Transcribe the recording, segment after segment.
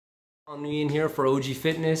I'm Nguyen here for OG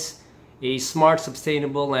Fitness, a smart,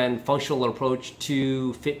 sustainable, and functional approach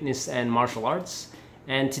to fitness and martial arts.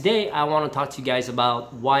 And today I want to talk to you guys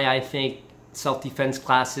about why I think self-defense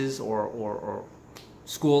classes or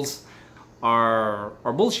schools are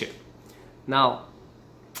bullshit. Now,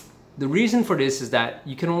 the reason for this is that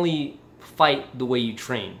you can only fight the way you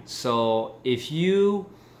train. So if you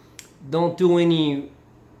don't do any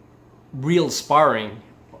real sparring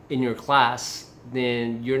in your class,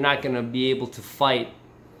 then you're not going to be able to fight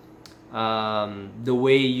the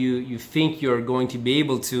way you think you're going to be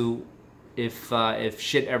able to if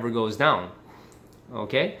shit ever goes down.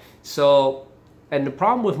 Okay, so and the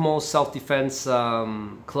problem with most self-defense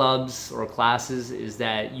clubs or classes is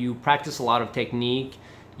that you practice a lot of technique.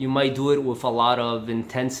 You might do it with a lot of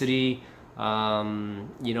intensity.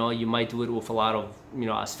 You know, you might do it with a lot of,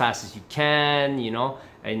 as fast as you can,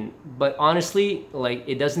 but honestly, like,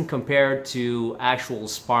 it doesn't compare to actual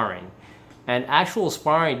sparring. And actual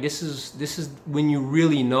sparring, this is when you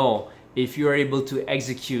really know if you're able to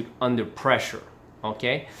execute under pressure.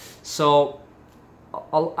 Okay, so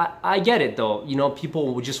I get it though.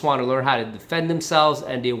 People just want to learn how to defend themselves,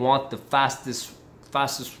 and they want the fastest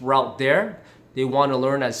route there. They want to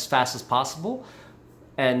learn as fast as possible.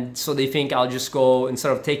 And so they think I'll just go,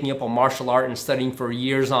 instead of taking up a martial art and studying for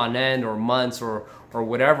years on end or months or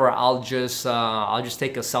whatever, I'll just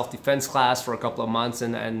take a self-defense class for a couple of months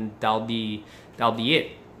and that'll be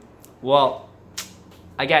it. Well,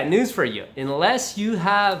 I got news for you. Unless you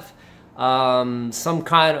have some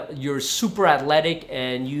kind of, you're super athletic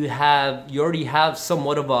and you already have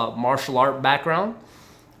somewhat of a martial art background,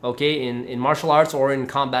 okay, in martial arts or in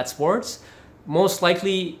combat sports, most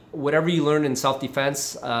likely whatever you learn in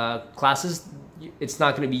self-defense classes, it's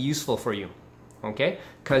not going to be useful for you, okay?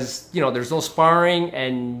 Because there's no sparring,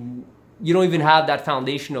 and you don't even have that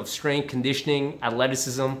foundation of strength, conditioning,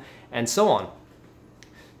 athleticism, and so on.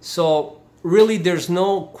 So really, there's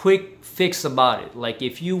no quick fix about it. Like,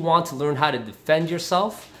 if you want to learn how to defend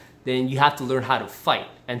yourself, then you have to learn how to fight.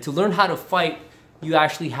 And to learn how to fight, you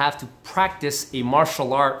actually have to practice a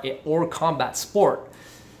martial art or combat sport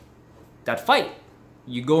that fight.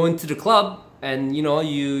 You go into the club and you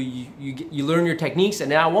learn your techniques,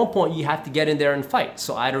 and then at one point you have to get in there and fight.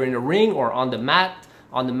 So either in the ring or on the mat.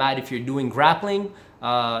 On the mat if you're doing grappling,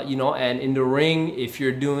 and in the ring if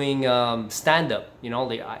you're doing stand-up,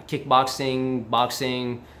 like kickboxing,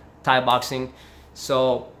 boxing, Thai boxing.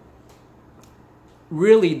 So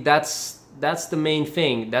really that's the main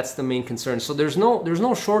thing. That's the main concern. So there's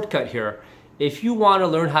no shortcut here. If you want to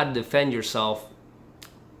learn how to defend yourself,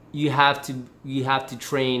 you have to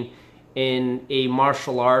train in a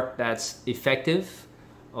martial art that's effective,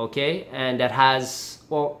 okay, and that has,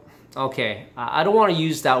 well, okay, I don't want to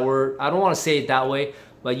use that word, I don't want to say it that way,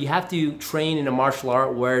 but you have to train in a martial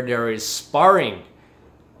art where there is sparring,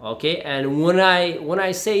 okay? And when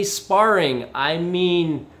I say sparring, I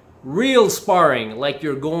mean real sparring, like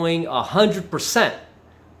you're going 100%,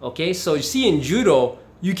 okay? So you see, in judo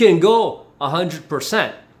you can go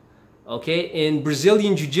 100%. Okay, in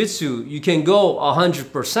Brazilian Jiu-Jitsu, you can go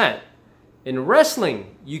 100%. In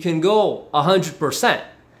wrestling, you can go 100%.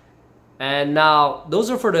 And now, those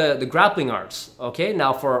are for the grappling arts. Okay,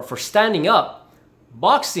 now for standing up,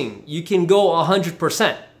 boxing, you can go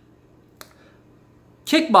 100%.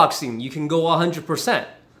 Kickboxing, you can go 100%.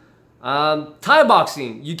 Thai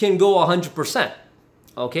boxing, you can go 100%.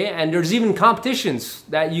 Okay, and there's even competitions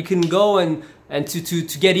that you can go and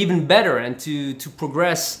to get even better and to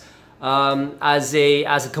progress as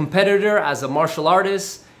a competitor, as a martial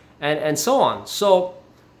artist, and so on. So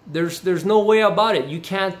there's no way about it. You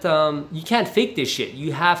can't fake this shit.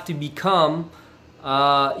 You have to become,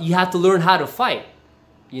 you have to learn how to fight.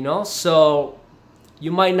 So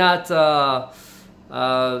you might not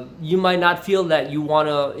feel that you want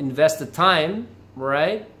to invest the time,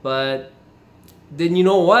 right? But then you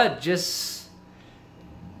know what?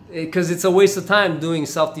 Because it's a waste of time doing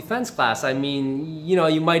self-defense class. I mean,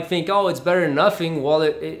 you might think, oh, it's better than nothing. Well,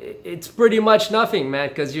 it's pretty much nothing, man,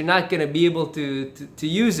 because you're not going to be able to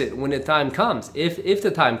use it when the time comes, if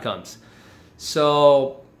the time comes.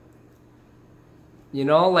 So,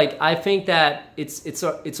 like, I think that it's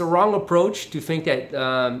a wrong approach to think that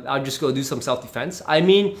I'll just go do some self-defense. I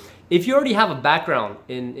mean, if you already have a background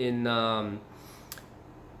in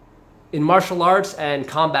martial arts and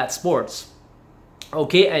combat sports,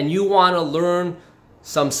 okay, and you want to learn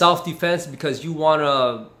some self-defense because you want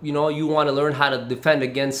to learn how to defend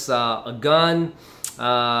against a gun,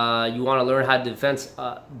 you want to learn how to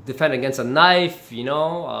defend against a knife,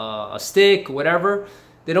 a stick, whatever,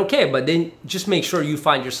 then okay, but then just make sure you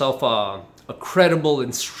find yourself a credible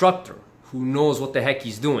instructor who knows what the heck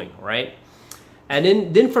he's doing, right?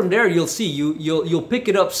 And then from there, you'll see you'll pick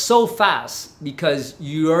it up so fast because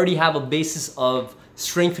you already have a basis of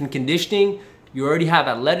strength and conditioning. You already have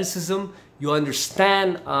athleticism. You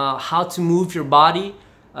understand how to move your body.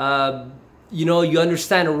 You know, you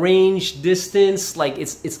understand range, distance. Like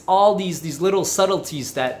it's all these little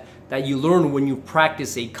subtleties that you learn when you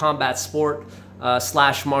practice a combat sport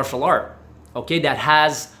slash martial art. Okay, that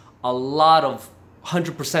has a lot of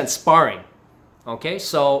 100% sparring. Okay,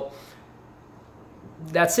 so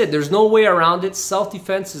that's it. There's no way around it.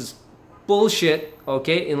 Self-defense is bullshit,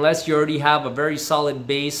 okay, unless you already have a very solid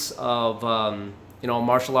base of you know,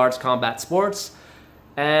 martial arts, combat sports.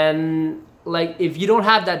 And like, if you don't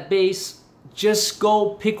have that base, just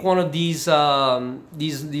go pick one of these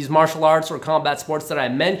martial arts or combat sports that I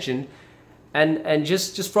mentioned, and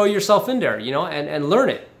just throw yourself in there, you know, and learn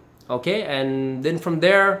it, okay? And then from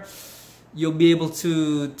there, you'll be able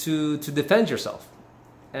to defend yourself.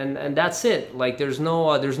 And that's it. Like, there's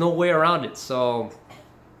no way around it. So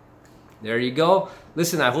there you go.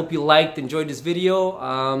 Listen, I hope you enjoyed this video.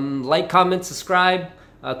 Like, comment, subscribe,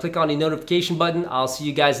 click on the notification button. I'll see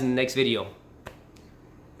you guys in the next video.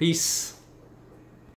 Peace.